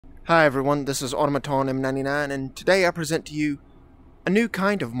Hi everyone, this is Automaton M99, and today I present to you a new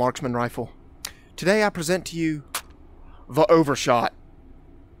kind of marksman rifle. Today I present to you the Overshot.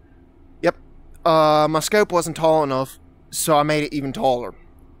 Yep, my scope wasn't tall enough, so I made it even taller.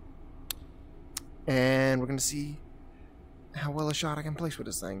 And we're going to see how well a shot I can place with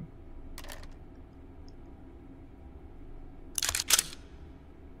this thing.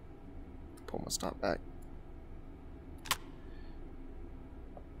 Pull my stop back.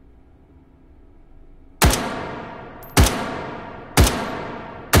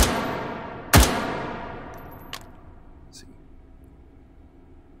 See.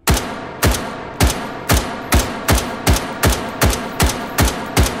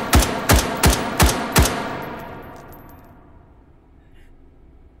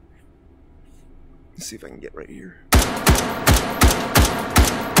 Let's see if I can get right here.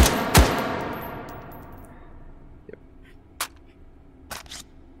 Yep.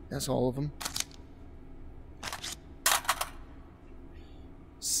 That's all of them. Let's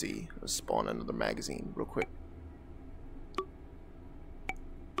see. Let's spawn another magazine real quick.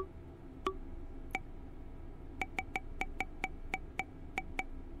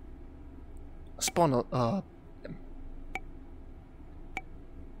 Spawn a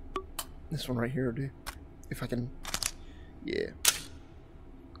this one right here, dude. If I can, yeah.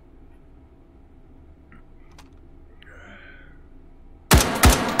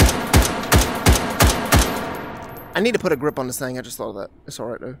 I need to put a grip on this thing. I just thought of that. It's all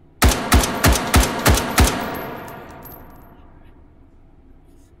right though.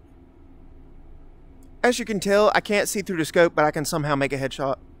 As you can tell, I can't see through the scope, but I can somehow make a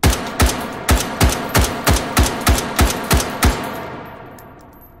headshot.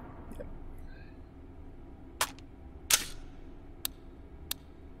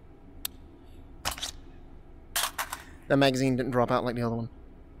 That magazine didn't drop out like the other one.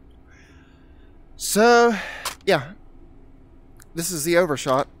 So, yeah. This is the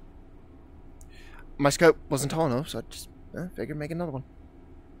Overshot. My scope wasn't tall enough, so I just figured make another one.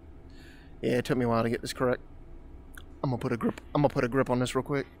 Yeah, it took me a while to get this correct. I'm gonna put a grip on this real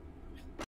quick.